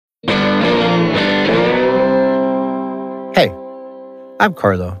I'm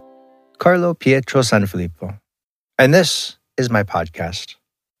Carlo Pietro Sanfilippo, and this is my podcast.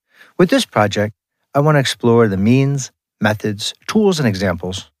 With this project, I want to explore the means, methods, tools, and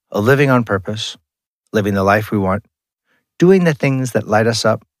examples of living on purpose, living the life we want, doing the things that light us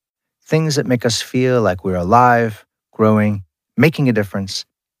up, things that make us feel like we're alive, growing, making a difference,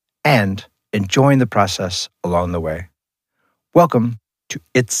 and enjoying the process along the way. Welcome to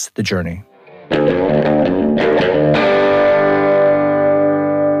It's the Journey.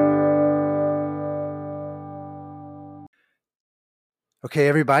 Okay,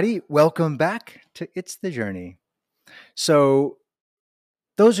 everybody, welcome back to It's the Journey. So,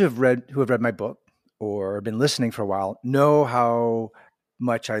 those who have read my book or been listening for a while know how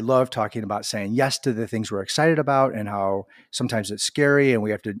much I love talking about saying yes to the things we're excited about, and how sometimes it's scary and we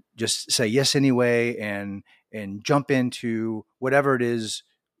have to just say yes anyway and jump into whatever it is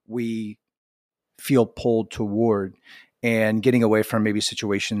we feel pulled toward, and getting away from maybe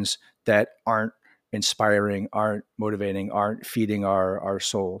situations that aren't inspiring, aren't motivating, aren't feeding our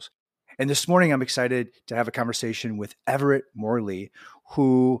souls. And this morning, I'm excited to have a conversation with Everett Morley,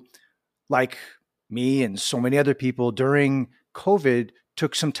 who, like me and so many other people during COVID,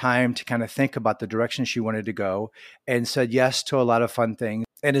 took some time to kind of think about the direction she wanted to go and said yes to a lot of fun things,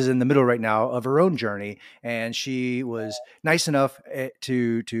 and is in the middle right now of her own journey. And she was nice enough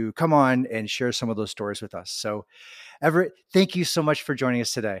to come on and share some of those stories with us. So, Everett, thank you so much for joining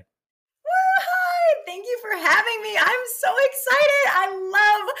us today. Hi, thank you for having me. I'm so excited. I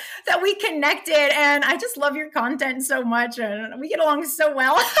love that we connected, and I just love your content so much, and we get along so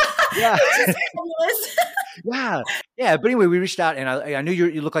well. Yeah. It's just fabulous. Yeah. But anyway, we reached out, and I knew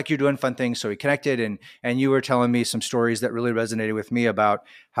you look like you're doing fun things, so we connected, and you were telling me some stories that really resonated with me about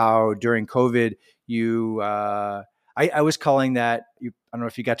how during COVID you, I was calling that, I don't know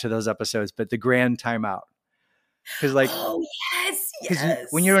if you got to those episodes, but the grand timeout. Because oh yes.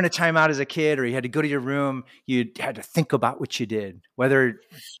 when you're in a timeout as a kid, or you had to go to your room, you had to think about what you did, whether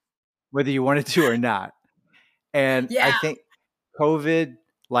you wanted to or not. And Yeah. I think COVID,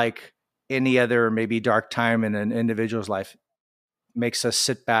 like any other maybe dark time in an individual's life, makes us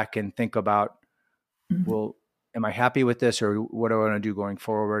sit back and think about, well, am I happy with this, or what do I want to do going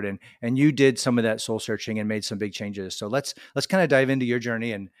forward? And you did some of that soul searching and made some big changes. So let's kind of dive into your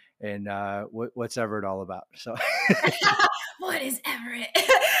journey and what's Everett all about. So What is Everett?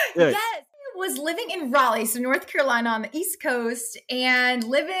 Yeah. Yes. I was living in Raleigh, so North Carolina on the East Coast, and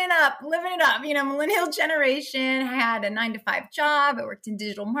living it up, millennial generation. I had a 9-to-5 job. I worked in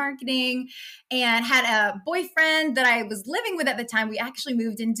digital marketing and had a boyfriend that I was living with at the time. We actually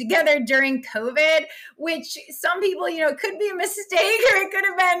moved in together during COVID, which some people, could be a mistake, or it could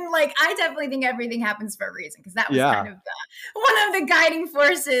have been like, I definitely think everything happens for a reason, because that was kind of one of the guiding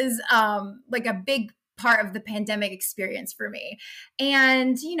forces, like a big part of the pandemic experience for me.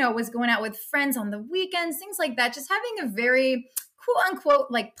 And, was going out with friends on the weekends, things like that, just having a very quote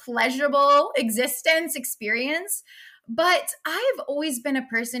unquote, like pleasurable existence experience. But I've always been a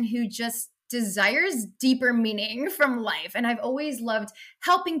person who just desires deeper meaning from life. And I've always loved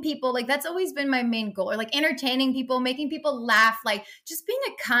helping people. Like, that's always been my main goal, or like entertaining people, making people laugh, like just being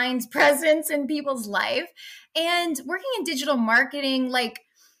a kind presence in people's life. And working in digital marketing, like,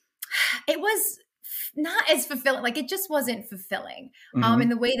 it was not as fulfilling. Like, it just wasn't fulfilling in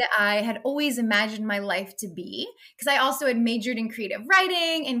the way that I had always imagined my life to be. Because I also had majored in creative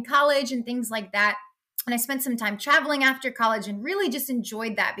writing in college and things like that. And I spent some time traveling after college and really just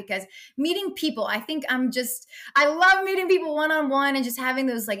enjoyed that, because meeting people, I think I love meeting people one-on-one, and just having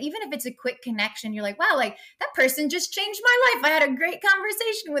those, like, even if it's a quick connection, you're like, wow, like that person just changed my life. I had a great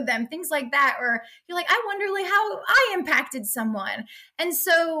conversation with them, things like that. Or you're like, I wonder like how I impacted someone. And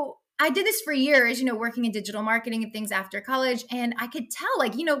so I did this for years, working in digital marketing and things after college. And I could tell,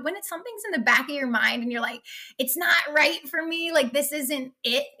 like, when it's something's in the back of your mind and you're like, it's not right for me, like, this isn't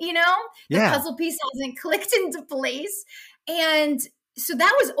it, the puzzle piece hasn't clicked into place. And so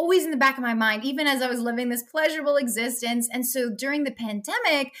that was always in the back of my mind, even as I was living this pleasurable existence. And so during the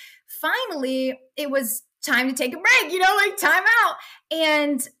pandemic, finally, it was time to take a break, like time out.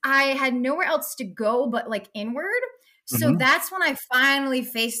 And I had nowhere else to go but like inward. So that's when I finally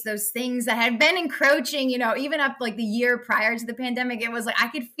faced those things that had been encroaching, even up like the year prior to the pandemic. It was like, I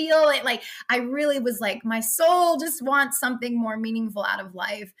could feel it. Like, I really was like, my soul just wants something more meaningful out of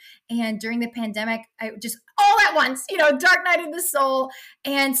life. And during the pandemic, I just all at once, dark night of the soul.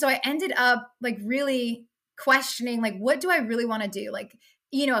 And so I ended up like really questioning, like, what do I really want to do? Like,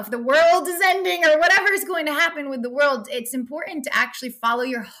 if the world is ending or whatever is going to happen with the world, it's important to actually follow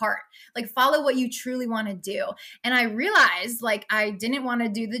your heart, like follow what you truly want to do. And I realized like I didn't want to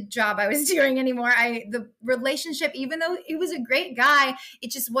do the job I was doing anymore. The relationship, even though he was a great guy,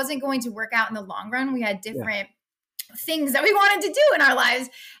 it just wasn't going to work out in the long run. We had Yeah. different things that we wanted to do in our lives.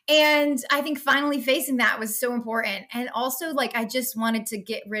 And I think finally facing that was so important. And also like I just wanted to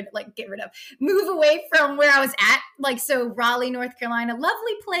move away from where I was at. Like, so Raleigh, North Carolina,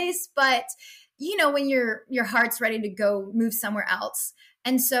 lovely place, but when your heart's ready to go move somewhere else.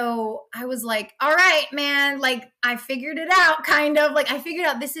 And so I was like, all right, man, like I figured it out, kind of like I figured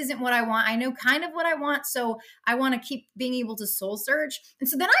out this isn't what I want. I know kind of what I want. So I want to keep being able to soul search. And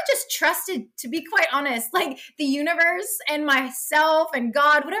so then I just trusted, to be quite honest, like the universe and myself and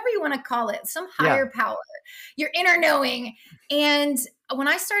God, whatever you want to call it, some higher power, your inner knowing. And when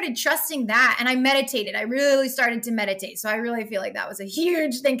I started trusting that and I meditated, I really started to meditate. So I really feel like that was a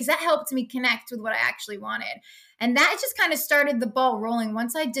huge thing because that helped me connect with what I actually wanted. And that just kind of started the ball rolling.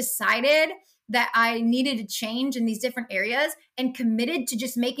 Once I decided that I needed to change in these different areas and committed to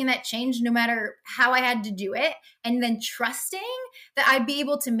just making that change no matter how I had to do it, and then trusting that I'd be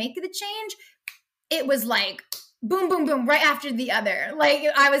able to make the change, it was like boom, boom, boom, right after the other. Like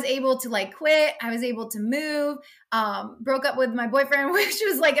I was able to like quit. I was able to move, broke up with my boyfriend, which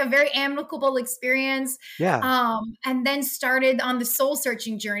was like a very amicable experience. Yeah. And then started on the soul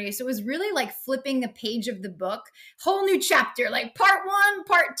searching journey. So it was really like flipping the page of the book, whole new chapter, like part 1,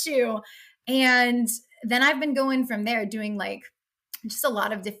 part 2. And then I've been going from there doing like just a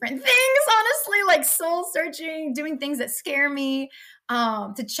lot of different things, honestly, like soul searching, doing things that scare me,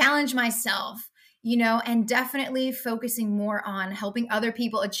 to challenge myself, and definitely focusing more on helping other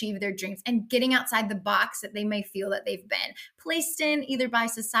people achieve their dreams and getting outside the box that they may feel that they've been placed in either by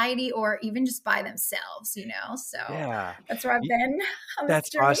society or even just by themselves, So Yeah. that's where I've been on this That's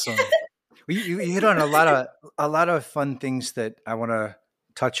journey. awesome. You hit on a lot of fun things that I want to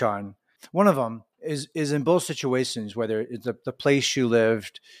touch on. One of them is in both situations, whether it's the place you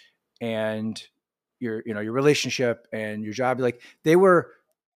lived and your relationship and your job, like they weren't,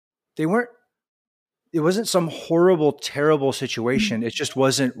 it wasn't some horrible, terrible situation. It just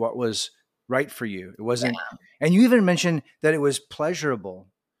wasn't what was right for you. It Yeah. wasn't, and you even mentioned that it was pleasurable.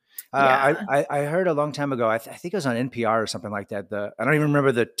 Yeah. I heard a long time ago. I think it was on NPR or something like that. I don't even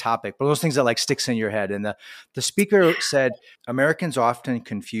remember the topic, but those things that like sticks in your head. And the speaker said Americans often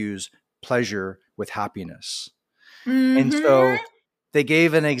confuse pleasure with happiness, and Mm-hmm. so they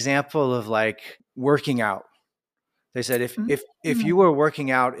gave an example of like working out. They said if you Mm-hmm. were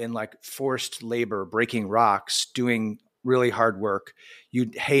working out in like forced labor, breaking rocks, doing really hard work,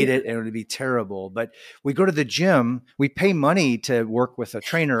 you'd hate Yeah. it and it would be terrible. But we go to the gym, we pay money to work with a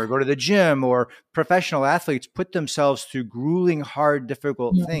trainer or go to the gym, or professional athletes put themselves through grueling, hard,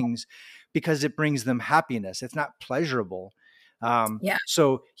 difficult things because it brings them happiness. It's not pleasurable. Yeah.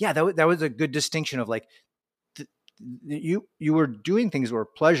 So yeah, that was a good distinction of like, you were doing things that were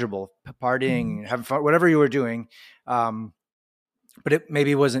pleasurable, partying, having fun, whatever you were doing, but it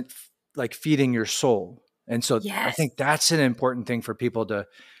maybe wasn't like feeding your soul. And so I Yes. think that's an important thing for people to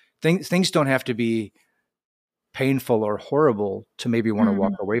think. Things don't have to be painful or horrible to maybe want to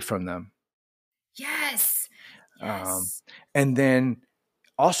walk Mhm. away from them. Yes. Um, Yes. and then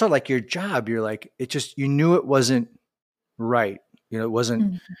also like your job, you're like, you knew it wasn't right. It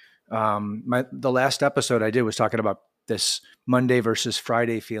wasn't, Mhm. the last episode I did was talking about this Monday versus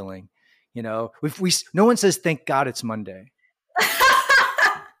Friday feeling. No one says thank God it's Monday,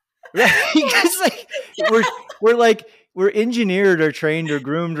 right? Because like we're like we're engineered or trained or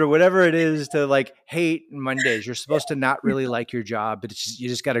groomed or whatever it is to like hate Mondays. You're supposed to not really like your job, but you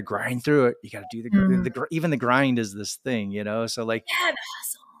just got to grind through it. You got to do Mm. even the grind is this thing, So like, Yeah, the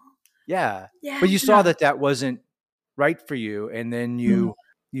hustle. yeah, Yeah. but you saw that wasn't right for you, and then Mm.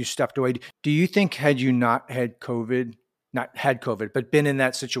 you stepped away. Do you think had you not had COVID, but been in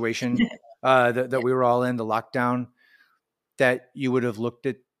that situation that we were all in, the lockdown, that you would have looked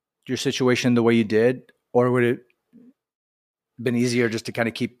at your situation the way you did, or would it been easier just to kind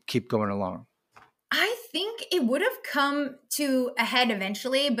of keep going along? I think it would have come to a head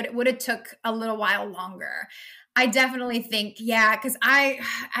eventually, but it would have took a little while longer. I definitely think, yeah, because I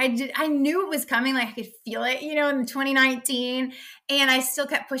knew it was coming, like I could feel it, in 2019, and I still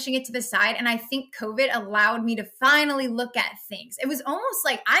kept pushing it to the side. And I think COVID allowed me to finally look at things. It was almost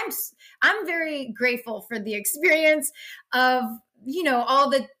like I'm very grateful for the experience of all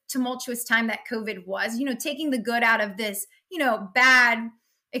the tumultuous time that COVID was, taking the good out of this, bad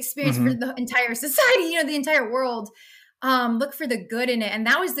experience for Mm-hmm. the entire society, the entire world. look for the good in it. And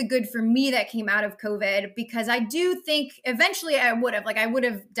that was the good for me that came out of COVID, because I do think eventually I would have, like, I would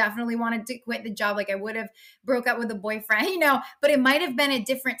have definitely wanted to quit the job. Like, I would have broke up with a boyfriend, but it might have been at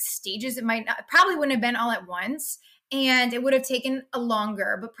different stages. It might not, probably wouldn't have been all at once. And it would have taken a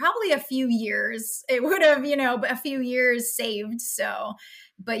longer, but probably a few years. It would have, a few years saved. So,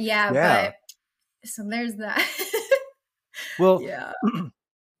 but yeah, Yeah. but so there's that. Well, Yeah.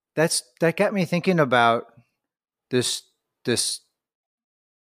 that got me thinking about this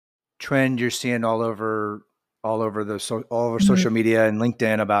trend you're seeing all over social Mhm. media and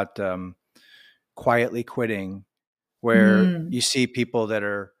LinkedIn about quietly quitting, where Mm. you see people that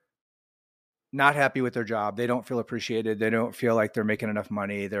are not happy with their job. They don't feel appreciated. They don't feel like they're making enough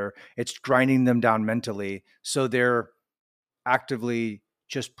money. It's grinding them down mentally. So they're actively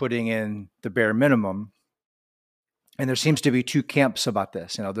just putting in the bare minimum. And there seems to be two camps about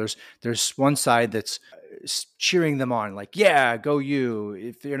this. There's one side that's cheering them on, like, yeah, go you.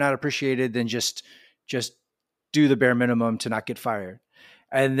 If you're not appreciated, then just do the bare minimum to not get fired.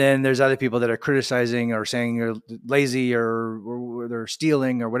 And then there's other people that are criticizing or saying you're lazy, or they're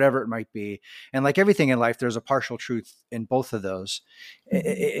stealing, or whatever it might be. And like everything in life, there's a partial truth in both of those.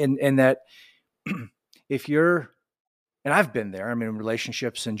 Mhm. And that if you're, and I've been there, I mean, in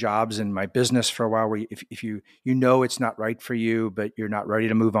relationships and jobs and my business for a while, where if you know it's not right for you, but you're not ready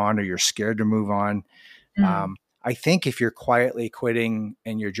to move on, or you're scared to move on. Mm. I think if you're quietly quitting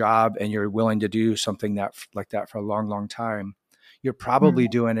in your job and you're willing to do something that like that for a long, long time, you're Mm. probably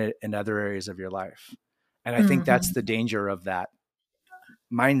doing it in other areas of your life. And I think that's Mhm. the danger of that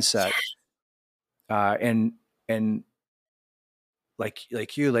mindset. And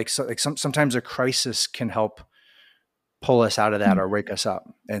sometimes a crisis can help pull us out of that Mm. or wake us up.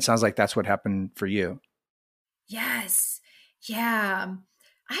 And it sounds like that's what happened for you. Yes. Yeah.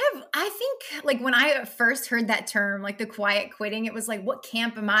 I think, like, when I first heard that term, like the quiet quitting, it was like, what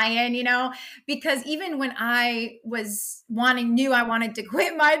camp am I in, Because even when I was knew I wanted to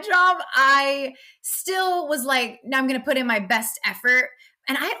quit my job, I still was like, no, I'm going to put in my best effort.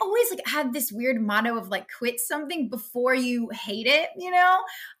 And I always like had this weird motto of like, quit something before you hate it,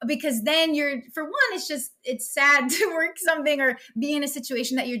 because then for one, it's sad to work something or be in a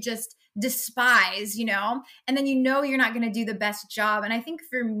situation that you're just despise, and then you're not going to do the best job. And I think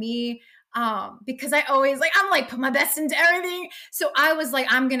for me, because I always like, I'm like, put my best into everything, so I was like,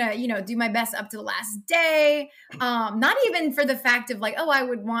 I'm gonna do my best up to the last day. Not even for the fact of like, oh, I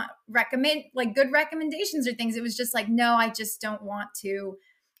would want recommend like good recommendations or things. It was just like, no, I just don't want to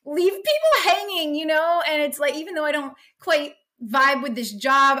leave people hanging, and it's like, even though I don't quite vibe with this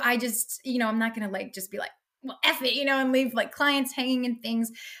job, I just I'm not gonna like just be like, well, F it, and leave like clients hanging and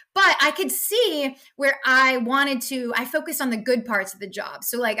things. But I could see where I focused on the good parts of the job.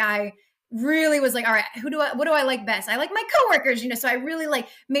 So like I really was like, all right, what do I like best? I like my coworkers, so I really like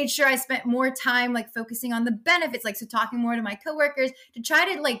made sure I spent more time like focusing on the benefits, like, so talking more to my coworkers to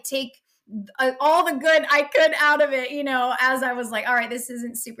try to like take all the good I could out of it, as I was like, all right, this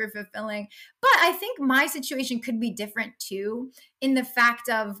isn't super fulfilling. But I think my situation could be different too, in the fact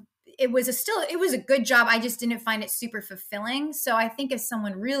of it was a good job. I just didn't find it super fulfilling. So I think if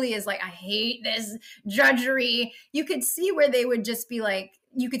someone really is like, I hate this drudgery, you could see where they would just be like,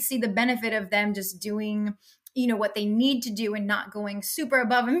 you could see the benefit of them just doing what they need to do and not going super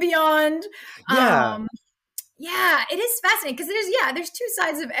above and beyond. Yeah. Yeah, it is fascinating because there's two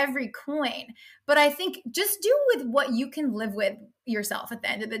sides of every coin. But I think just do with what you can live with yourself at the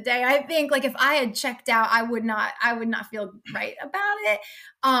end of the day. I think like if I had checked out, I would not feel right about it.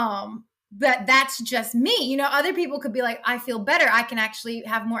 But that's just me. Other people could be like, I feel better. I can actually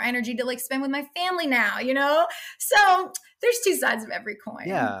have more energy to like spend with my family now. So there's two sides of every coin.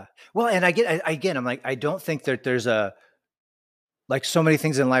 Yeah. Well, and again, I'm like, I don't think that there's like so many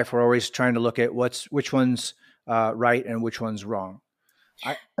things in life, we're always trying to look at which one's right and which one's wrong.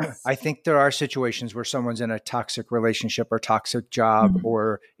 I I think there are situations where someone's in a toxic relationship or toxic job Mhm.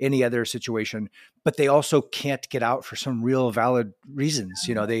 or any other situation, but they also can't get out for some real valid reasons.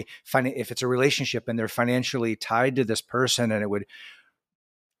 They find if it's a relationship and they're financially tied to this person, and it would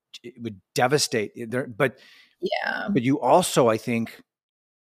devastate. Yeah. But you also, I think,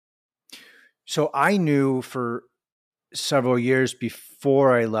 so I knew for several years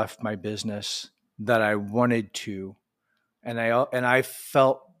before I left my business that I wanted to, and I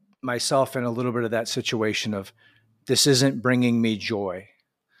felt myself in a little bit of that situation of this isn't bringing me joy.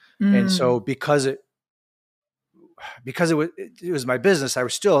 And Mm. so because it was my business, I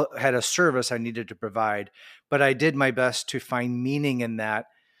was still had a service I needed to provide, but I did my best to find meaning in that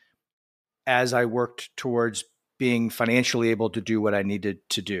as I worked towards being financially able to do what I needed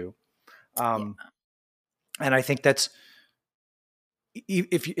to do. Yeah. Um, and I think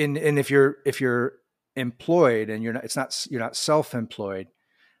if you're employed and you're not self-employed,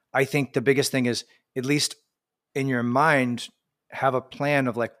 I think the biggest thing is, at least in your mind, have a plan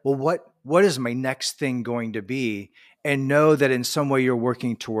of like, well, what is my next thing going to be? And know that in some way you're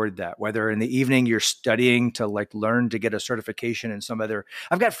working toward that, whether in the evening you're studying to like learn to get a certification in some other.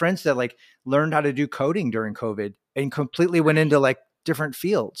 I've got friends that like learned how to do coding during COVID and completely went into like different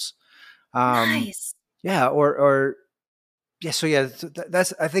fields. Um, Nice. yeah, or yeah, so yeah,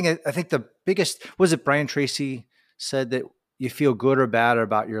 that's I think the biggest, was it Brian Tracy said that you feel good or bad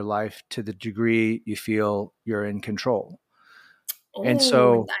about your life to the degree you feel you're in control. And Oh,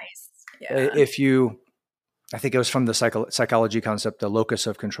 so nice. Yeah. if you, I think it was from the psychology concept, the locus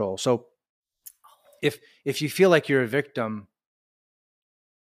of control. So if you feel like you're a victim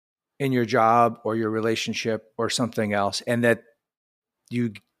in your job or your relationship or something else, and that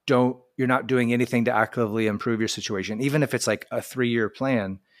you you're not doing anything to actively improve your situation, even if it's like a 3-year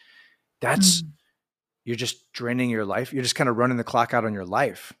plan, that's, Mm. you're just draining your life. You're just kind of running the clock out on your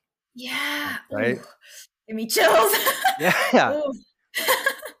life, Yeah. Ooh, right? give me chills. Yeah. Ooh.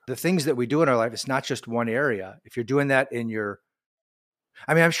 The things that we do in our life, it's not just one area. If you're doing that in your,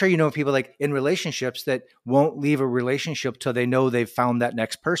 I mean, I'm sure you know people like in relationships that won't leave a relationship till they know they've found that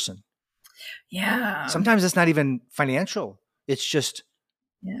next person. Yeah. Sometimes it's not even financial. It's just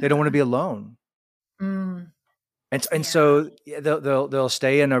they don't want to Yeah. be alone. Mm. And Yeah. so yeah, they'll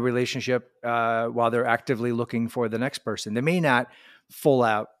stay in a relationship while they're actively looking for the next person. They may not full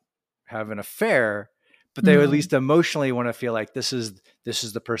out have an affair, but they at Mm. least emotionally want to feel like this is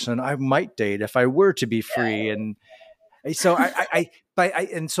the person I might date if I were to be free. And so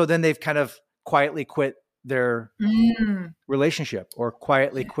and so then they've kind of quietly quit their Mm. relationship or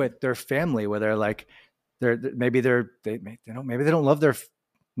quietly Yeah. quit their family, where they're like, maybe they don't love their,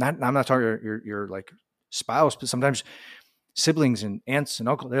 not, I'm not talking your like spouse, but sometimes siblings and aunts and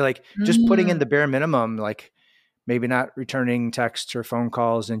uncles, they're like just putting in Mm. the bare minimum, like maybe not returning texts or phone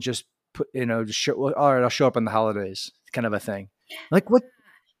calls, and just put, just show, well, all right, I'll show up on the holidays, kind of a thing. Like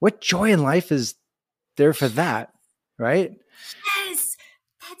what joy in life is there for that, right? Yes,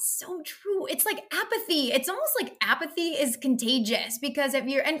 that's so true. It's like apathy. It's almost like apathy is contagious because if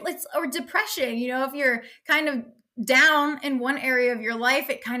you're, and it's, or depression, if you're kind of down in one area of your life,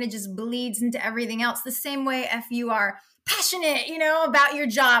 it kind of just bleeds into everything else. The same way if you are passionate, about your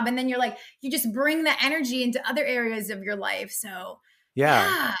job, and then you're like, you just bring the energy into other areas of your life. So, Yeah.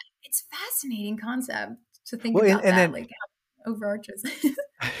 yeah, it's fascinating concept to think Well, about and that, then like how overarches.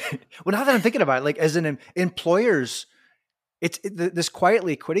 well, now that I'm thinking about it, like as an employers, this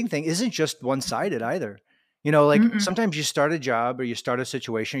quietly quitting thing isn't just one sided either. Like Mm-mm. sometimes you start a job or you start a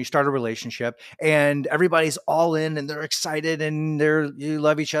situation, you start a relationship, and everybody's all in and they're excited and you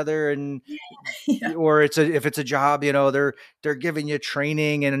love each other, and Yeah. or if it's a job, they're giving you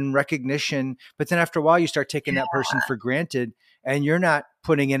training and recognition, but then after a while you start taking that person for granted, and you're not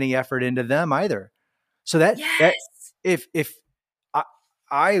putting any effort into them either. So that Yes. if I,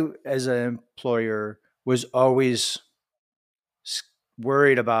 I as an employer was always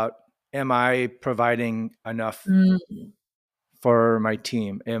worried about, am I providing enough Mm. for my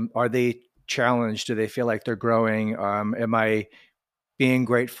team? Are they challenged? Do they feel like they're growing? Am I being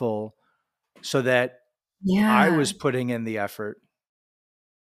grateful, so that I Yeah. was putting in the effort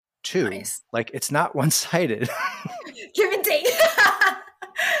too? Nice. Like it's not one sided. Give and take.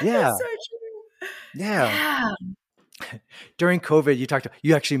 Yeah. That's so true. Yeah. Yeah. During COVID,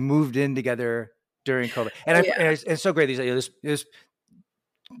 you actually moved in together during COVID. And Oh, yeah. it's so great. This,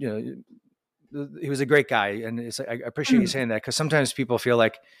 you he was a great guy. And I appreciate you Mm. saying that, because sometimes people feel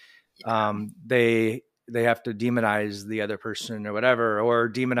like Yeah. they have to demonize the other person or whatever,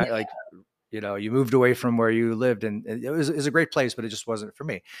 or Yeah. demonize, like, you moved away from where you lived, and it was a great place, but it just wasn't for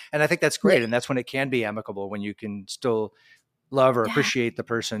me. And I think that's Yeah. great. And that's when it can be amicable, when you can still love or Yeah. appreciate the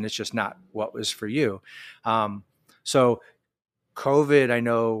person. It's just not what was for you. So COVID, I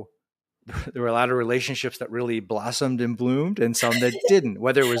know there were a lot of relationships that really blossomed and bloomed, and some that didn't,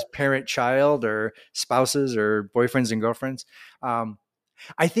 whether it was parent child or spouses or boyfriends and girlfriends.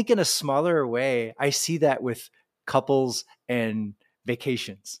 I think in a smaller way, I see that with couples and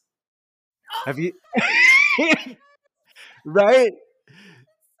vacations. Have you? Right?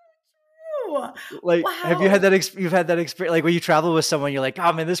 Oh, Like, have you had wow. that? You've had that experience, like when you travel with someone, you're like,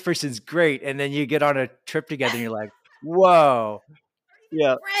 oh man, this person's great, and then you get on a trip together, and you're like, whoa,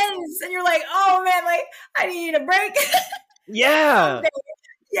 yeah, Friends. And you're like, oh man, like I need a break yeah, someday.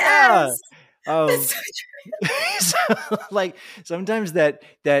 yeah. Yes. Um, That's so so, like sometimes that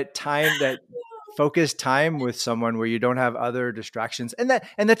time, that focused time with someone where you don't have other distractions, and that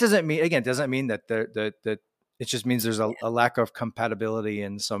doesn't mean, again, doesn't mean that It just means there's a lack of compatibility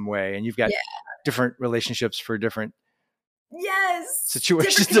in some way, and you've got Yeah. different relationships for different Yes.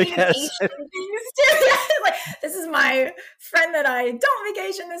 Different situations, I communication guess. things too. Yeah. Like, this is my friend that I don't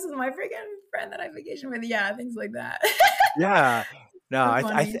vacation. This is my freaking friend that I vacation with. Yeah, things like that. Yeah. No, So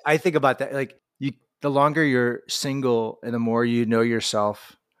funny. I think about that. Like the longer you're single and the more you know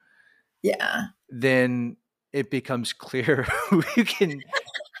yourself, Yeah. then it becomes clear who you can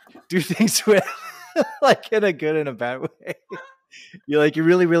do things with, like in a good and a bad way. You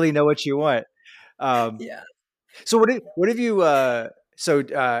really, really know what you want. Um, Yeah. so what have you, on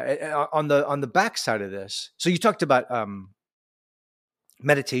the back side of this, so you talked about,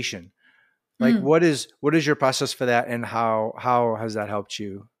 meditation. Like Mm. what is your process for that, and how has that helped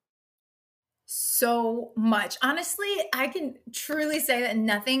you? So much. Honestly, I can truly say that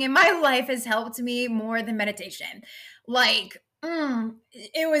nothing in my life has helped me more than meditation. Like,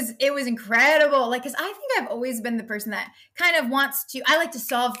 it was incredible. Like, because I think I've always been the person that kind of wants to. I like to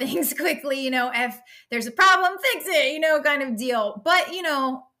solve things quickly. If there's a problem, fix it. Kind of deal. But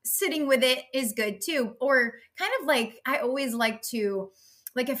sitting with it is good too. Or kind of like I always like to.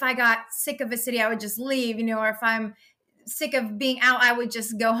 Like if I got sick of a city, I would just leave, or if I'm sick of being out, I would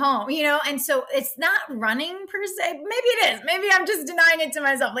just go home, and so it's not running per se. Maybe it is. Maybe I'm just denying it to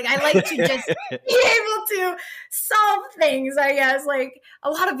myself. Like I like to just be able to solve things, I guess. Like a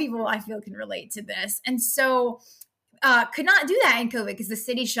lot of people I feel can relate to this. And so could not do that in COVID because the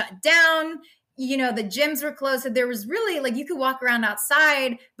city shut down. The gyms were closed. So there was really like you could walk around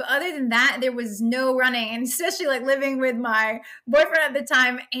outside, but other than that, there was no running. And especially like living with my boyfriend at the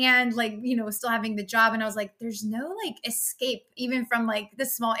time and like, still having the job. And I was like, there's no like escape even from like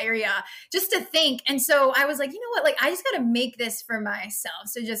this small area just to think. And so I was like, you know what? Like I just got to make this for myself.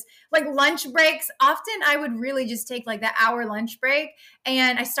 So just like lunch breaks, often I would really just take like that hour lunch break.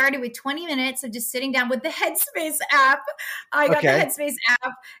 And I started with 20 minutes of just sitting down with the Headspace app. I got the Okay. Headspace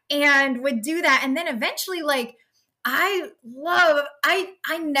app and would do that. And then eventually, like, I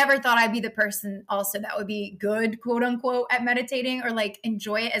never thought I'd be the person also that would be good, quote unquote, at meditating or like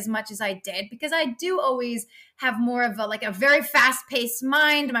enjoy it as much as I did, because I do always have more of a very fast paced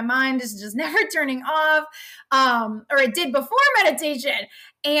mind. My mind is just never turning off. Or it did before meditation,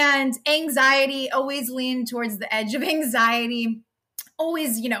 and anxiety always leaned towards the edge of anxiety,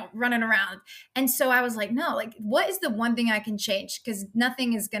 always, running around. And so I was like, no, like, what is the one thing I can change? Because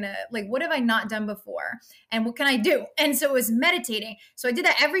nothing is gonna, like, what have I not done before? And what can I do? And so it was meditating. So I did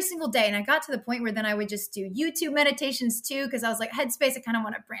that every single day. And I got to the point where then I would just do YouTube meditations too, because I was like, Headspace, I kind of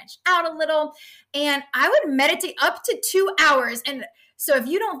want to branch out a little. And I would meditate up to 2 hours. And so if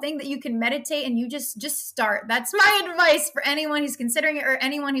you don't think that you can meditate and you just start, that's my advice for anyone who's considering it or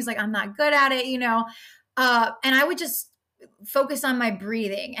anyone who's like, I'm not good at it, and I would just focus on my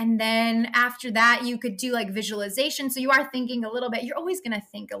breathing. And then after that, you could do like visualization. So you are thinking a little bit, you're always going to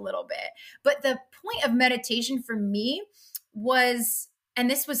think a little bit. But the point of meditation for me was, and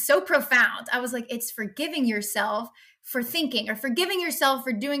this was so profound, I was like, it's forgiving yourself for thinking or forgiving yourself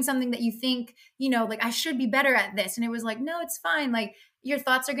for doing something that you think, like I should be better at this. And it was like, no, it's fine. Like your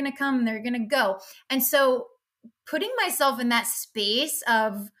thoughts are going to come and they're going to go. And so putting myself in that space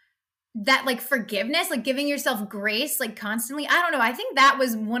of that like forgiveness, like giving yourself grace, like constantly. I don't know. I think that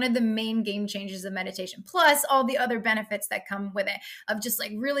was one of the main game changers of meditation, plus all the other benefits that come with it of just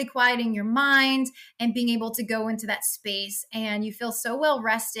like really quieting your mind and being able to go into that space and you feel so well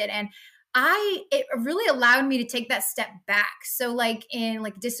rested. And it really allowed me to take that step back. So like in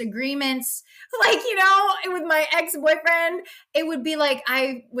like disagreements, like, with my ex-boyfriend, it would be like,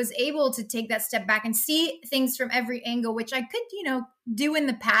 I was able to take that step back and see things from every angle, which I could, do in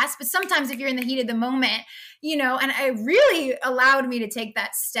the past. But sometimes if you're in the heat of the moment, and it really allowed me to take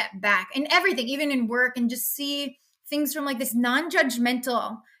that step back and everything, even in work, and just see things from like this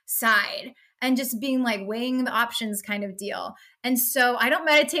non-judgmental side and just being like weighing the options kind of deal. And so I don't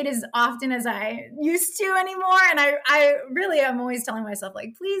meditate as often as I used to anymore. And I really am always telling myself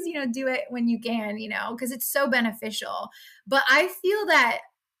like, please, do it when you can, because it's so beneficial. But I feel that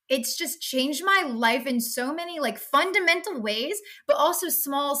it's just changed my life in so many like fundamental ways, but also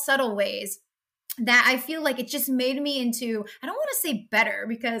small, subtle ways that I feel like it just made me into, I don't want to say better,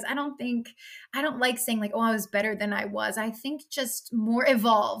 because I don't like saying like, oh, I was better than I was. I think just more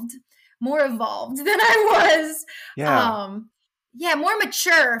evolved than I was. Yeah. Yeah, more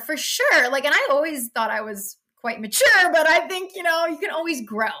mature for sure. Like, and I always thought I was quite mature, but I think, you can always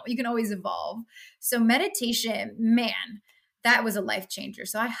grow, you can always evolve. So meditation, man, that was a life changer.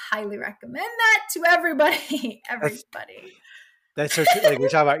 So I highly recommend that to everybody, That's everybody. that's so true. Like we're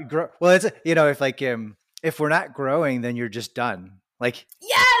talking about grow. Well, it's if like if we're not growing, then you're just done. Like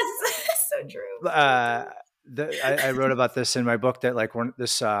Yes, so true. So true. I wrote about this in my book that like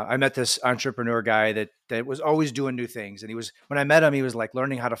I met this entrepreneur guy that was always doing new things, and he was when I met him he was like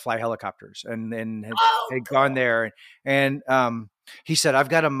learning how to fly helicopters and Oh, had gone cool. there and he said I've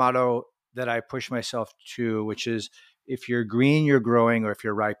got a motto that I push myself to, which is if you're green you're growing, or if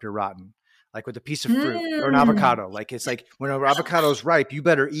you're ripe you're rotten. Like with a piece of fruit or an Mm. avocado, like it's like when an avocado is ripe, you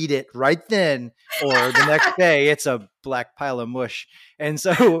better eat it right then, or the next day it's a black pile of mush. And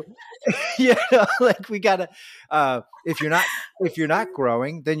so like we gotta if you're not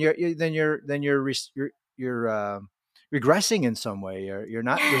growing, then you're regressing in some way. You're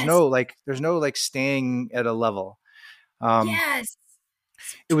not. Yes. There's no like staying at a level. Um, Yes.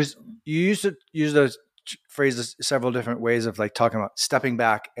 So it was true. you used to use those phrases several different ways of like talking about stepping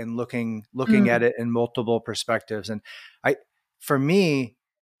back and looking at Mm. it in multiple perspectives. And I, for me,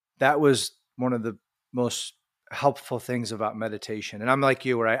 that was one of the most helpful things about meditation. And I'm like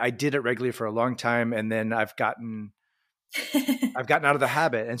you, where I did it regularly for a long time, and then I've gotten out of the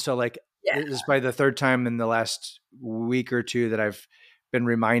habit. And so like Yeah. this is probably the third time in the last week or two that I've been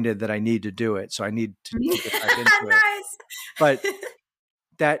reminded that I need to do it. So I need to get back into it. Nice. But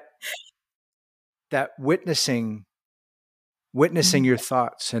that that witnessing Mhm. your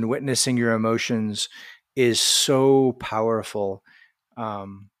thoughts and witnessing your emotions is so powerful.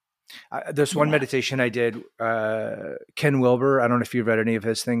 Um, there's one Yeah. meditation I did. Ken Wilber. I don't know if you've read any of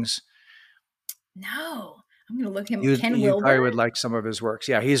his things. No. I'm gonna look him Ken You Wilber. probably would like some of his works.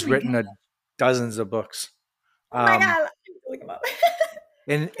 Yeah, Oh he's my god. written dozens of books. Oh my Um, god. I need to look him up.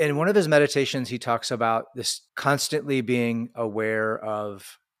 in one of his meditations, he talks about this constantly being aware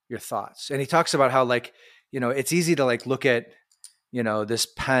of your thoughts, and he talks about how like it's easy to like look at this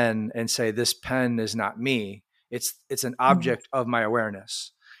pen and say this pen is not me. It's an Mhm. object of my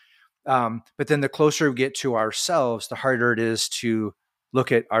awareness. But then the closer we get to ourselves, the harder it is to look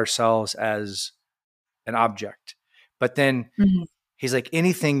at ourselves as an object. But then Mhm. he's like,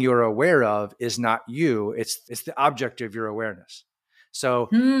 anything you're aware of is not you. It's the object of your awareness. So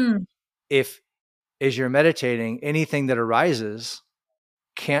Hmm. if as you're meditating, anything that arises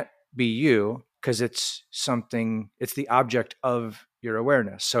can't be you because it's the object of your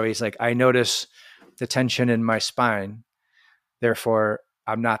awareness. So he's like, I notice the tension in my spine. Therefore,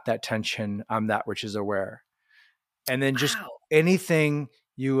 I'm not that tension. I'm that which is aware. And then just Wow. anything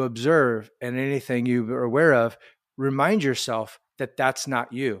you observe and anything you are aware of, remind yourself that that's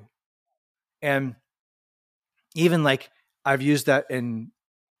not you. And even like I've used that in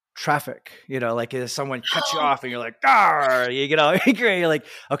traffic, like if someone cuts you Oh, off and you're like, "Dar," you get all angry. You're like,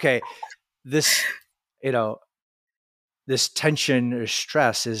 okay, this, you know, this tension or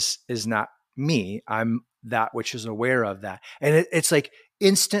stress is not me. I'm that which is aware of that. And it's like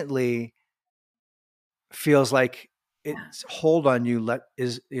instantly feels like yeah. its hold on you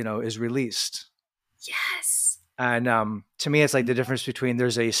is released. Yes. And to me, it's like the difference between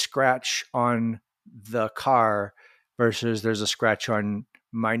there's a scratch on the car versus there's a scratch on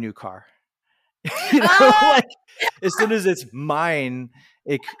my new car. Oh, Like as soon as it's mine,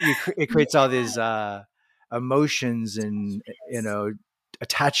 it creates all these emotions and yes.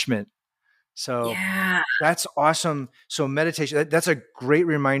 attachment. So Yeah. that's awesome. So meditation, that's a great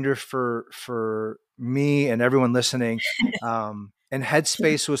reminder for me and everyone listening. And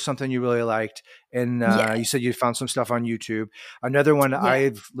Headspace was something you really liked, and you Yes. said you found some stuff on YouTube. Another one Yeah.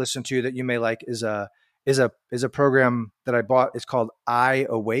 I've listened to that you may like is a program that I bought. It's called I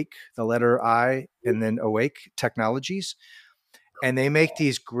Awake, the letter I, and then Awake Technologies, and they make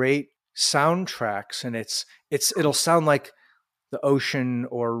these great soundtracks, and it'll sound like the ocean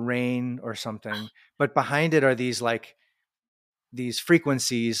or rain or something, but behind it are these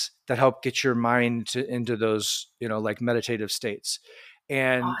frequencies that help get your mind into those like meditative states.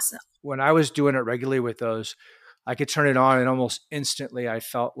 And Awesome. when I was doing it regularly with those, I could turn it on and almost instantly I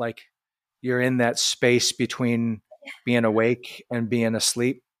felt like you're in that space between being awake and being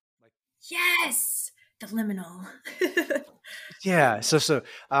asleep. Yes. The liminal. Yeah.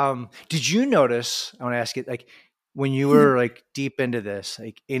 Did you notice, I want to ask it, like when you Yeah. were like deep into this,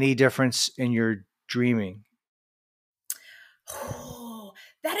 like any difference in your dreaming? Oh,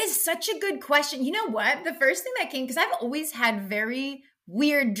 that is such a good question. You know what? The first thing that came, because I've always had very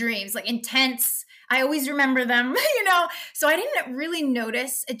weird dreams, like intense. I always remember them, So I didn't really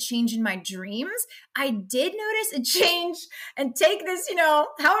notice a change in my dreams. I did notice a change and take this, how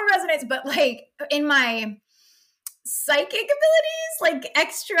it resonates, but like in my psychic abilities, like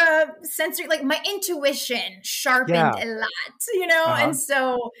extra sensory, like my intuition sharpened Yeah. a lot, Uh-huh. and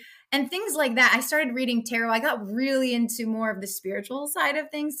so and things like that. I started reading tarot. I got really into more of the spiritual side of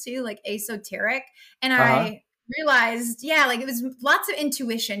things too, like esoteric, and Uh-huh. I realized, yeah, like it was lots of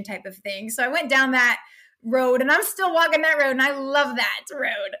intuition type of thing. So I went down that road, and I'm still walking that road, and I love that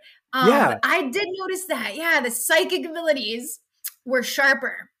road. Yeah. But I did notice that, yeah, the psychic abilities were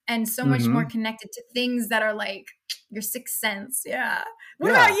sharper and so much more Hmm. connected to things that are like your sixth sense. Yeah.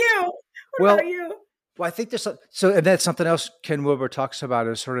 What about Yeah. you? What about Well, you? well, I think there's so, and that's something else Ken Wilber talks about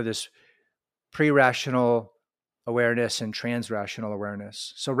is sort of this pre-rational awareness and trans-rational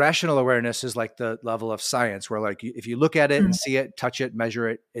awareness. So rational awareness is like the level of science where like if you look at it and see it, touch it, measure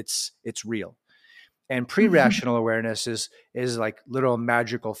it, it's real. And pre-rational awareness is like literal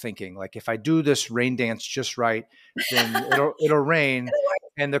magical thinking. Like if I do this rain dance just right, then it'll rain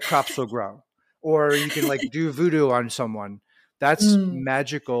and the crops will grow. Or you can like do voodoo on someone. That's Mm,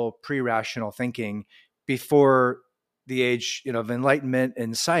 magical pre-rational thinking before the age, of enlightenment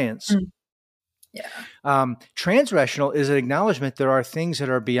and science. mm, yeah. Transrational is an acknowledgement there are things that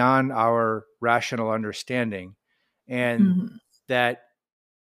are beyond our rational understanding, and Mhm. that,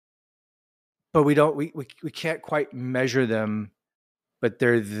 but we can't quite measure them, but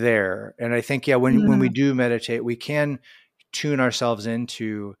they're there. And I think, yeah, when we Mm, do meditate, we can tune ourselves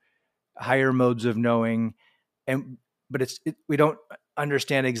into higher modes of knowing, and but we don't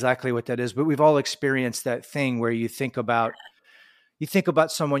understand exactly what that is. But we've all experienced that thing where you think about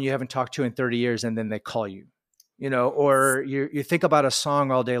someone you haven't talked to in 30 years and then they call you, or you think about a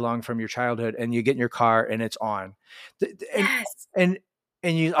song all day long from your childhood and you get in your car and it's on. And, yes. and,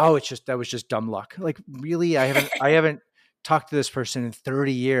 and you, oh, that was just dumb luck. Like, really? I haven't talked to this person in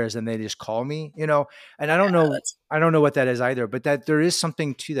 30 years and they just call me, and That's, I don't know what that is either, but that there is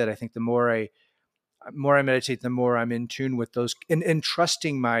something to that. I think the more I meditate, the more I'm in tune with those and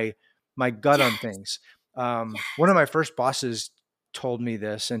trusting my gut on yes. things. One of my first bosses told me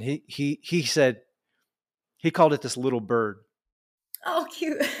this, and he said he called it this little bird. Oh,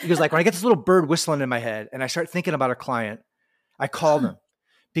 cute. He goes like, when I get this little bird whistling in my head, and I start thinking about a client, I call them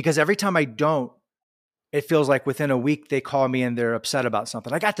because every time I don't, it feels like within a week they call me and they're upset about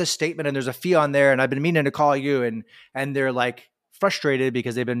something. I got this statement and there's a fee on there, and I've been meaning to call you, and they're like frustrated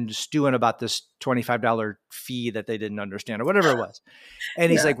because they've been stewing about this $25 fee that they didn't understand or whatever it was.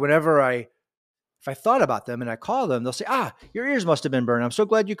 And he's Yeah. like, if I thought about them and I call them, they'll say, your ears must have been burned. I'm so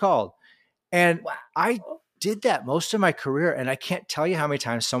glad you called. And I Wow. did that most of my career. And I can't tell you how many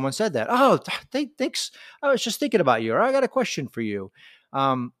times someone said that. Oh, thanks. I was just thinking about you, or I got a question for you.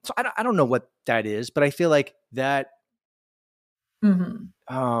 So I don't know what that is, but I feel like that, Mhm.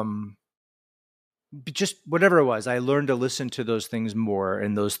 um, just whatever it was, I learned to listen to those things more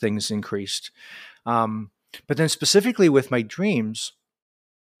and those things increased. Um, but then specifically with my dreams,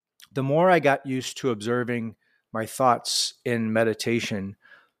 the more I got used to observing my thoughts in meditation,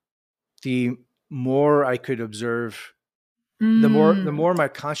 the more I could observe, the Mm. more my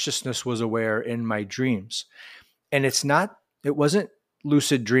consciousness was aware in my dreams. And it wasn't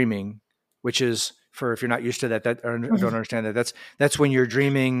lucid dreaming, which is, for if you're not used to that, or don't understand that, that's when you're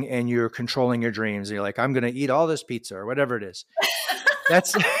dreaming and you're controlling your dreams. And you're like, I'm going to eat all this pizza or whatever it is.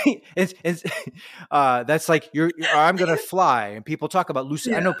 That's it's that's like I'm gonna fly, and people talk about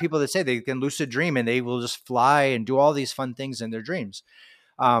lucid. I Yeah. know people that say they can lucid dream and they will just fly and do all these fun things in their dreams.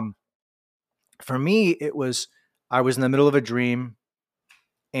 Um, for me, I was in the middle of a dream,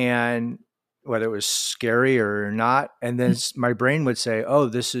 and whether it was scary or not, and then my brain would say, "Oh,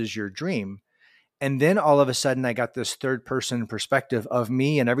 this is your dream." And then all of a sudden, I got this third person perspective of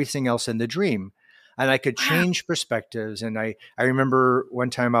me and everything else in the dream. And I could Wow. change perspectives. And I remember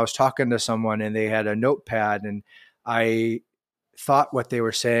one time I was talking to someone and they had a notepad, and I thought what they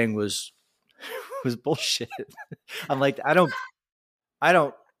were saying was bullshit. I'm like, I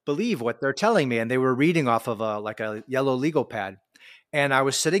don't believe what they're telling me. And they were reading off of like a yellow legal pad. And I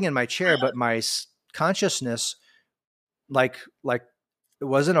was sitting in my chair, but my consciousness, like it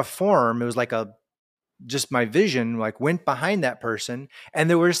wasn't a form. It was like just my vision like went behind that person, and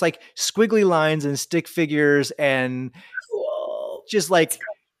there were just like squiggly lines and stick figures and Cool. just That's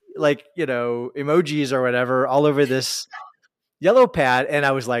like emojis or whatever all over this yellow pad. And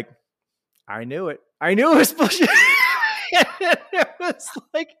I was like, I knew it was bullshit. It was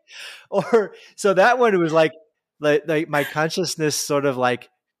like, or so that one, it was like my consciousness sort of like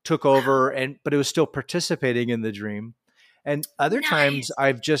took over, and but it was still participating in the dream. And other times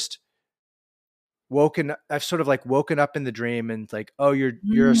nice. I've sort of like woken up in the dream and like, oh, you're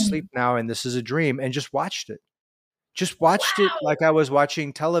asleep Mm. now and this is a dream, and just watched it Wow. like I was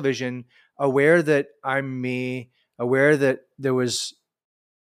watching television, aware that I'm me, aware that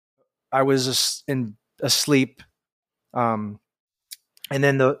I was in asleep. um and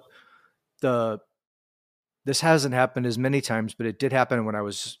then the this hasn't happened as many times, but it did happen when I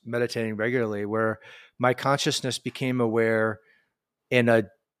was meditating regularly, where my consciousness became aware in a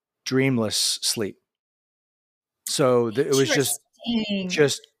dreamless sleep. So it was Interesting.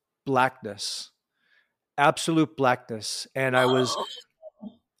 just blackness, absolute blackness. And Whoa.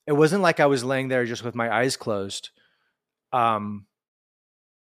 it wasn't like I was laying there just with my eyes closed. Um,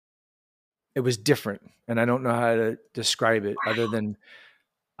 it was different. And I don't know how to describe it other than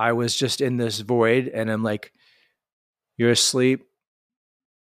I was just in this void and I'm like, you're asleep.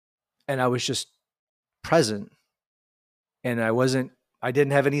 And I was just present and I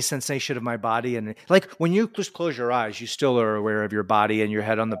didn't have any sensation of my body. And like when you just close your eyes, you still are aware of your body and your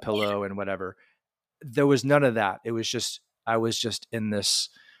head on the pillow and whatever. There was none of that. It was just, I was just in this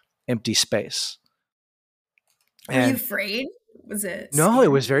empty space. Were you And afraid? Was it no, it scary?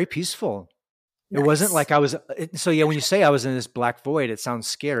 was very peaceful. It wasn't Nice. like so yeah, when you say I was in this black void, it sounds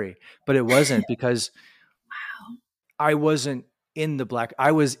scary, but it wasn't because Wow. I wasn't in the black.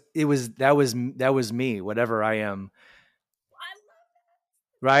 That was me, whatever I am, I love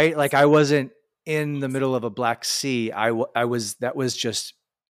right? that. Like So I wasn't in the middle of a black sea. I was, that was just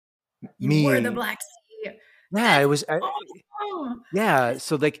you were the me. Black Sea. Yeah, That's it was, awesome. yeah. That's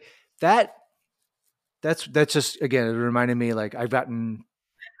So like that, that's just, again, it reminded me like I've gotten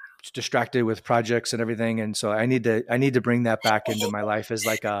distracted with projects and everything. And so I need to bring that back into my life as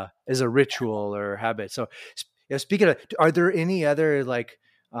like as a ritual or habit. So yeah, speaking of, are there any other like,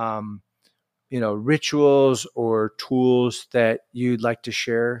 um, rituals or tools that you'd like to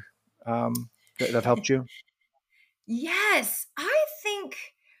share, that have helped you? Yes, I think,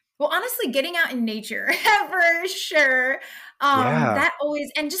 well, honestly, getting out in nature for sure. Yeah. That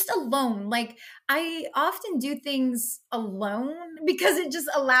always, and just alone. Like I often do things alone because it just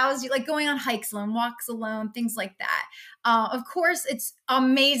allows you, like going on hikes alone, walks alone, things like that. Of course, it's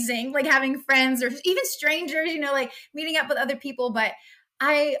amazing, like having friends or even strangers, like meeting up with other people. But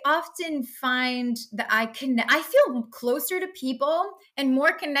I often find that I feel closer to people and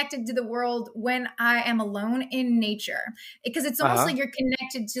more connected to the world when I am alone in nature, because it's almost Uh-huh. like you're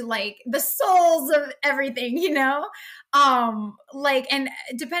connected to like the souls of everything. Like, and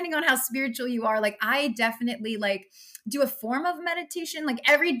depending on how spiritual you are, like I definitely like do a form of meditation like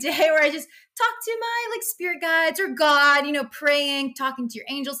every day where I just talk to my like spirit guides or God, praying, talking to your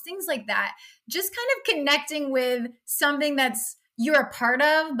angels, things like that. Just kind of connecting with something that's you're a part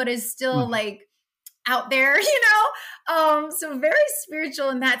of, but is still Mhm. like out there, so very spiritual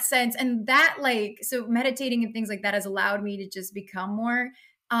in that sense. And that, like, so meditating and things like that has allowed me to just become more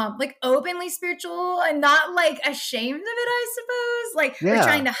like openly spiritual and not like ashamed of it, I suppose, like, or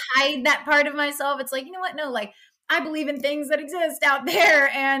trying Yeah. to hide that part of myself. It's like, you know what, no, like I believe in things that exist out there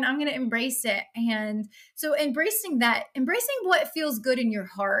and I'm going to embrace it. And so embracing what feels good in your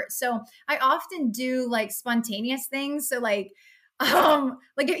heart. So I often do like spontaneous things. So like even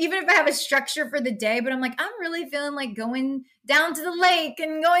if I have a structure for the day, but I'm like, I'm really feeling like going down to the lake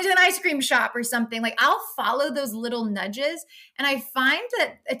and going to an ice cream shop or something, like I'll follow those little nudges. And I find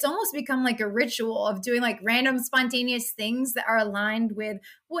that it's almost become like a ritual of doing like random spontaneous things that are aligned with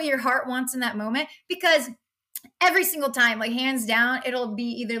what your heart wants in that moment. Because every single time, like hands down, it'll be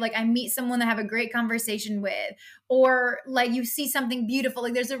either like I meet someone that I have a great conversation with, or like you see something beautiful,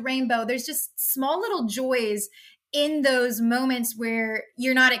 like there's a rainbow. There's just small little joys in those moments where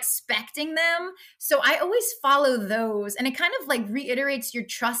you're not expecting them. So I always follow those. And it kind of like reiterates your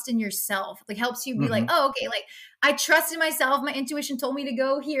trust in yourself, like helps you be like, Hmm. oh, okay, like I trusted myself. My intuition told me to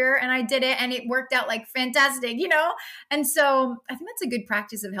go here and I did it and it worked out like fantastic. And so I think that's a good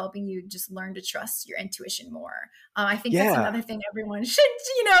practice of helping you just learn to trust your intuition more. I think that's Yeah. another thing everyone should,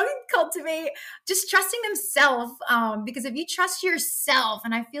 cultivate, just trusting themselves. Because if you trust yourself,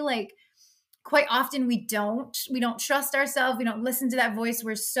 and I feel like quite often we don't trust ourselves, we don't listen to that voice,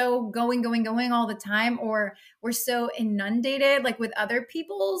 we're so going all the time, or we're so inundated like with other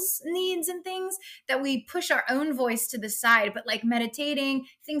people's needs and things that we push our own voice to the side. But like meditating,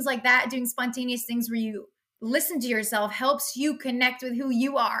 things like that, doing spontaneous things where you listen to yourself helps you connect with who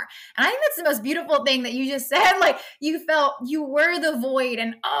you are. And I think that's the most beautiful thing that you just said, like you felt you were the void.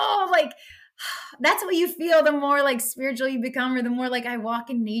 And oh, like that's what you feel the more like spiritual you become, or the more like I walk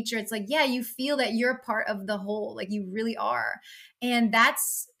in nature. It's like, yeah, you feel that you're part of the whole, like you really are. And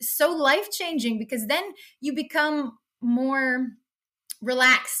that's so life changing, because then you become more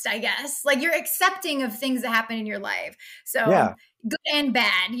relaxed, I guess. Like you're accepting of things that happen in your life. So Yeah. good and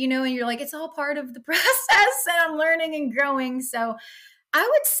bad, and you're like, it's all part of the process and I'm learning and growing. So I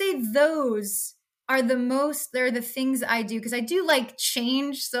would say those are they're the things I do, because I do like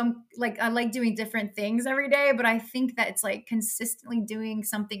change. So like I like doing different things every day, but I think that it's like consistently doing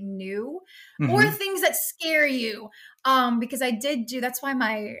something new, or Hmm. things that scare you. Because I did do, that's why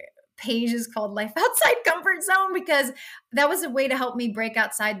my page is called Life Outside Comfort Zone, because that was a way to help me break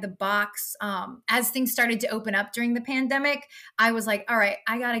outside the box. As things started to open up during the pandemic, I was like, all right,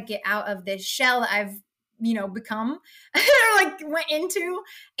 I got to get out of this shell that I've become like went into.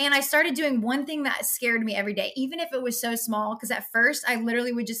 And I started doing one thing that scared me every day, even if it was so small. Cause at first I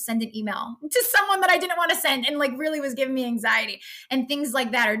literally would just send an email to someone that I didn't want to send and like really was giving me anxiety and things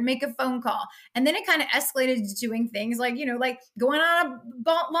like that, or make a phone call. And then it kind of escalated to doing things like, like going on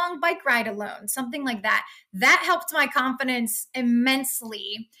a long bike ride alone, something like that. That helped my confidence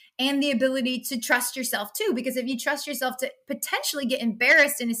immensely, and the ability to trust yourself too. Because if you trust yourself to potentially get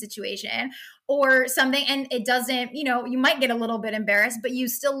embarrassed in a situation or something, and it doesn't, you might get a little bit embarrassed, but you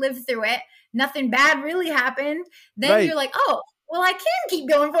still live through it, nothing bad really happened, then Right. you're like, oh, well, I can keep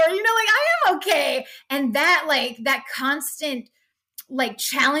going forward, like I am okay. And that constant like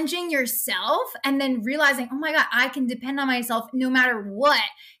challenging yourself and then realizing, oh my God, I can depend on myself no matter what,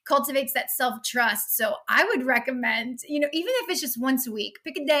 cultivates that self-trust. So I would recommend, even if it's just once a week,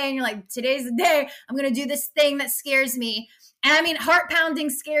 pick a day and you're like, today's the day I'm going to do this thing that scares me. And I mean, heart pounding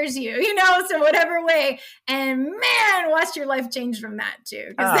scares you, so whatever way. And man, watch your life change from that too,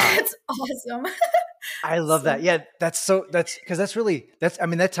 because that's awesome. I love that. Yeah, that's because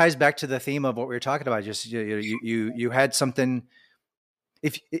that ties back to the theme of what we were talking about. Just you had something.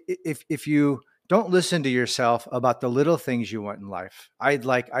 If you don't listen to yourself about the little things you want in life, I'd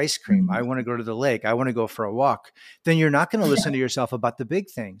like ice cream, I want to go to the lake, I want to go for a walk, then you're not going to listen to yourself about the big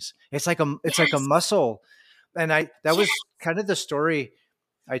things. It's like a muscle. And that was kind of the story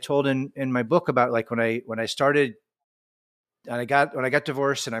I told in my book about like when I started. And when I got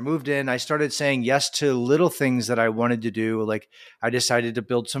divorced and I moved in, I started saying yes to little things that I wanted to do. Like I decided to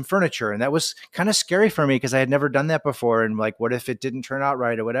build some furniture, and that was kind of scary for me because I had never done that before. And like, what if it didn't turn out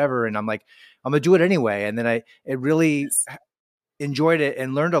right or whatever? And I'm like, I'm gonna do it anyway. And then it really enjoyed it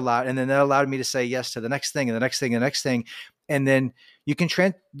and learned a lot. And then that allowed me to say yes to the next thing and the next thing and the next thing. And then you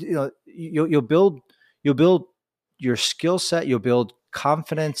can you'll build your skill set, you'll build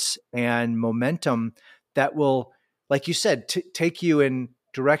confidence and momentum that will, like you said, take you in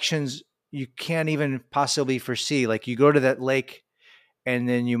directions you can't even possibly foresee. Like you go to that lake and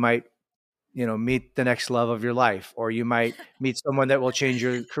then you might, meet the next love of your life, or you might meet someone that will change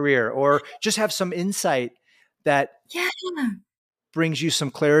your career, or just have some insight that Yeah. brings you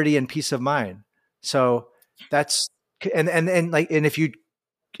some clarity and peace of mind. So that's, and if you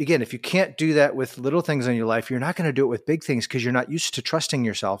can't do that with little things in your life, you're not going to do it with big things because you're not used to trusting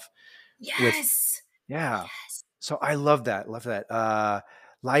yourself with, Yes. yeah. Yes. So I love that. Love that.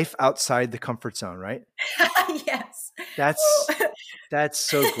 Life outside the comfort zone, right? Yes. That's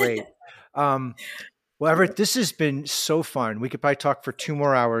so great. Well, Everett, this has been so fun. We could probably talk for 2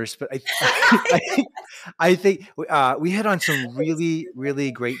 more hours, but I think we hit on some really,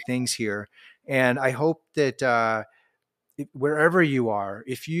 really great things here. And I hope that wherever you are,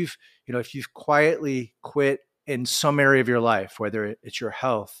 if you've quietly quit in some area of your life, whether it's your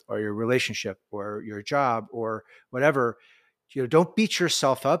health or your relationship or your job or whatever, don't beat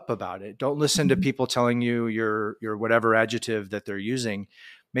yourself up about it. Don't listen to people telling you your whatever adjective that they're using.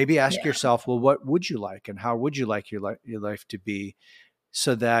 Maybe ask Yeah. yourself, well, what would you like, and how would you like your life to be,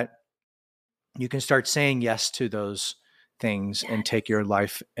 so that you can start saying yes to those things and take your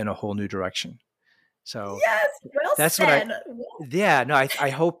life in a whole new direction. So Yes. Well that's what said. yeah, no, I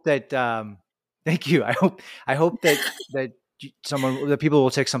hope that, thank you. I hope that the people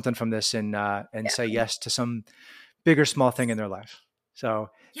will take something from this and say yes to some big or small thing in their life. So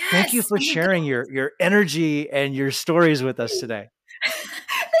thank you Yes. for Oh my sharing God. your energy and your stories with us today. Thank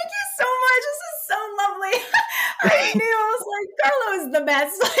you so much. This is so lovely. I knew, I was like, Carlo is the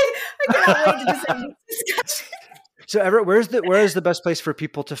best. Like, I cannot wait to just have this discussion. So Everett, where is the best place for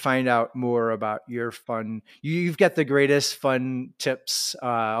people to find out more about your fun? You've got the greatest fun tips,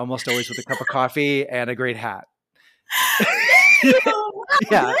 almost always with a cup of coffee and a great hat. Thank you. Wow,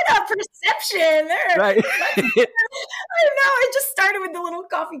 Yeah, good perception there. right. I know. I just started with the little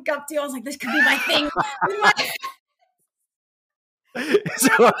coffee cup too. I was like, this could be my thing.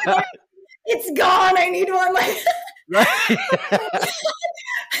 So, It's gone. I need one. Like, right.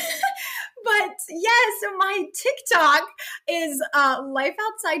 but yeah, so my TikTok is Life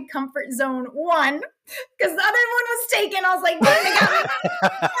Outside Comfort Zone 1, because the other one was taken. I was like, damn, they got me.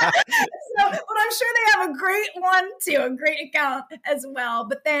 So, but I'm sure they have a great one too, a great account as well.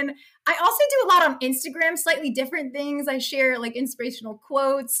 But then I also do a lot on Instagram, slightly different things. I share like inspirational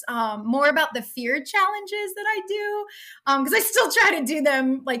quotes, more about the fear challenges that I do, because I still try to do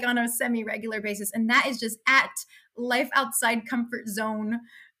them like on a semi-regular basis. And that is just at Life Outside Comfort Zone,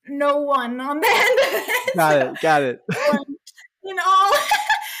 no one on the end of it. Got it. In all.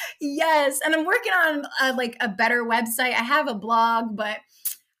 Yes, and I'm working on like a better website. I have a blog, but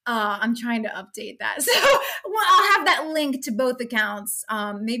I'm trying to update that. So well, I'll have that link to both accounts.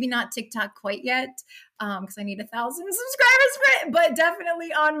 Maybe not TikTok quite yet, because I need 1,000 subscribers for it, but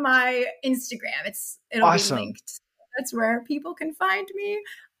definitely on my Instagram. It'll be Awesome. linked. That's where people can find me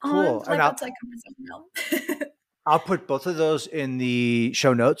on Cool. And Life Outside Comfort Zone. I'll put both of those in the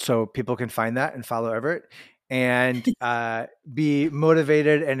show notes so people can find that and follow Everett and be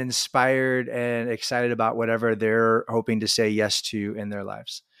motivated and inspired and excited about whatever they're hoping to say yes to in their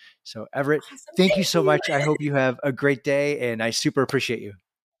lives. So, Everett, Awesome. thank you Thank so you. much. I hope you have a great day and I super appreciate you.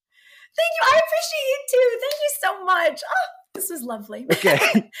 Thank you. I appreciate you too. Thank you so much. Oh, this was lovely. Okay.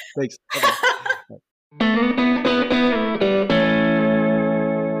 Thanks. Bye-bye.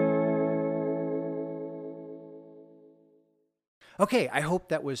 Okay, I hope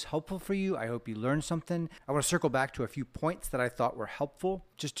that was helpful for you. I hope you learned something. I want to circle back to a few points that I thought were helpful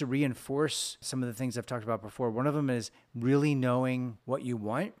just to reinforce some of the things I've talked about before. One of them is really knowing what you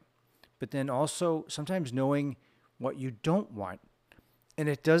want, but then also sometimes knowing what you don't want. And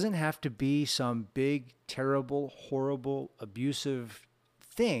it doesn't have to be some big, terrible, horrible, abusive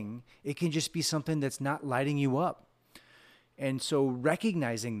thing. It can just be something that's not lighting you up. And so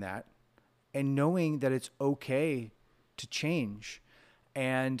recognizing that and knowing that it's okay to change.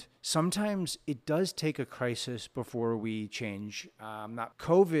 And sometimes it does take a crisis before we change. Not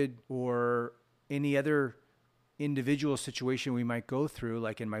COVID or any other individual situation we might go through.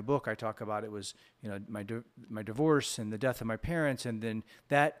 Like in my book, I talk about it was, my divorce and the death of my parents, and then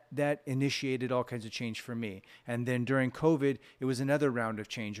that initiated all kinds of change for me. And then during COVID, it was another round of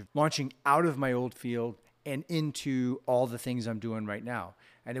change, of launching out of my old field and into all the things I'm doing right now.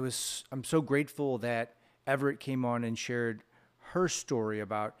 And I'm so grateful that Everett came on and shared her story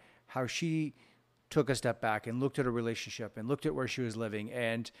about how she took a step back and looked at her relationship and looked at where she was living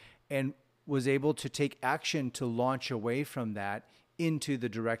and was able to take action to launch away from that into the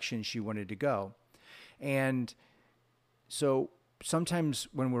direction she wanted to go. And so sometimes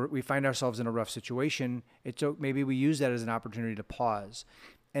when we find ourselves in a rough situation, maybe we use that as an opportunity to pause.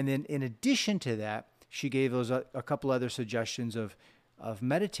 And then in addition to that, she gave us a couple other suggestions of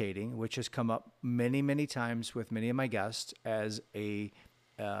meditating, which has come up many, many times with many of my guests as a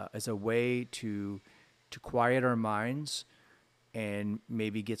way to quiet our minds and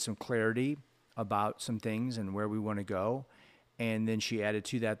maybe get some clarity about some things and where we want to go. And then she added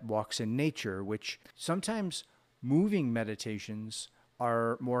to that walks in nature, which sometimes moving meditations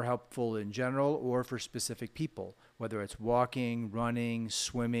are more helpful in general or for specific people, whether it's walking, running,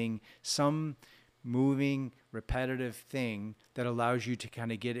 swimming, some moving, repetitive thing that allows you to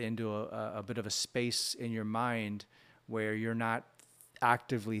kind of get into a bit of a space in your mind where you're not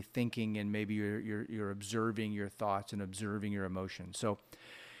actively thinking and maybe you're observing your thoughts and observing your emotions. So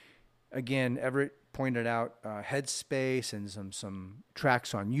again, Everett pointed out Headspace and some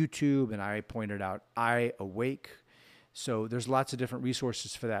tracks on YouTube, and I pointed out I Awake. So there's lots of different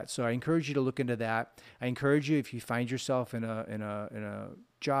resources for that. So I encourage you to look into that. I encourage you, if you find yourself in a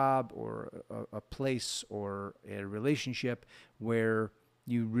job or a place or a relationship where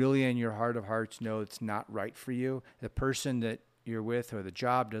you really in your heart of hearts know it's not right for you, the person that you're with or the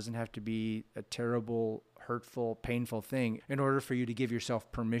job doesn't have to be a terrible, hurtful, painful thing in order for you to give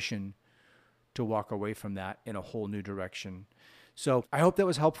yourself permission to walk away from that in a whole new direction. So I hope that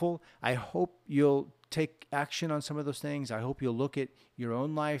was helpful. I hope you'll take action on some of those things. I hope you'll look at your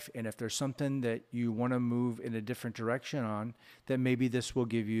own life, and if there's something that you want to move in a different direction on, that maybe this will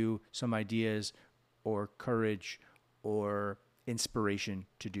give you some ideas or courage or inspiration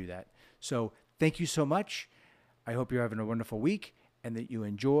to do that. So thank you so much. I hope you're having a wonderful week and that you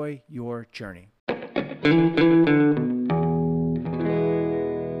enjoy your journey.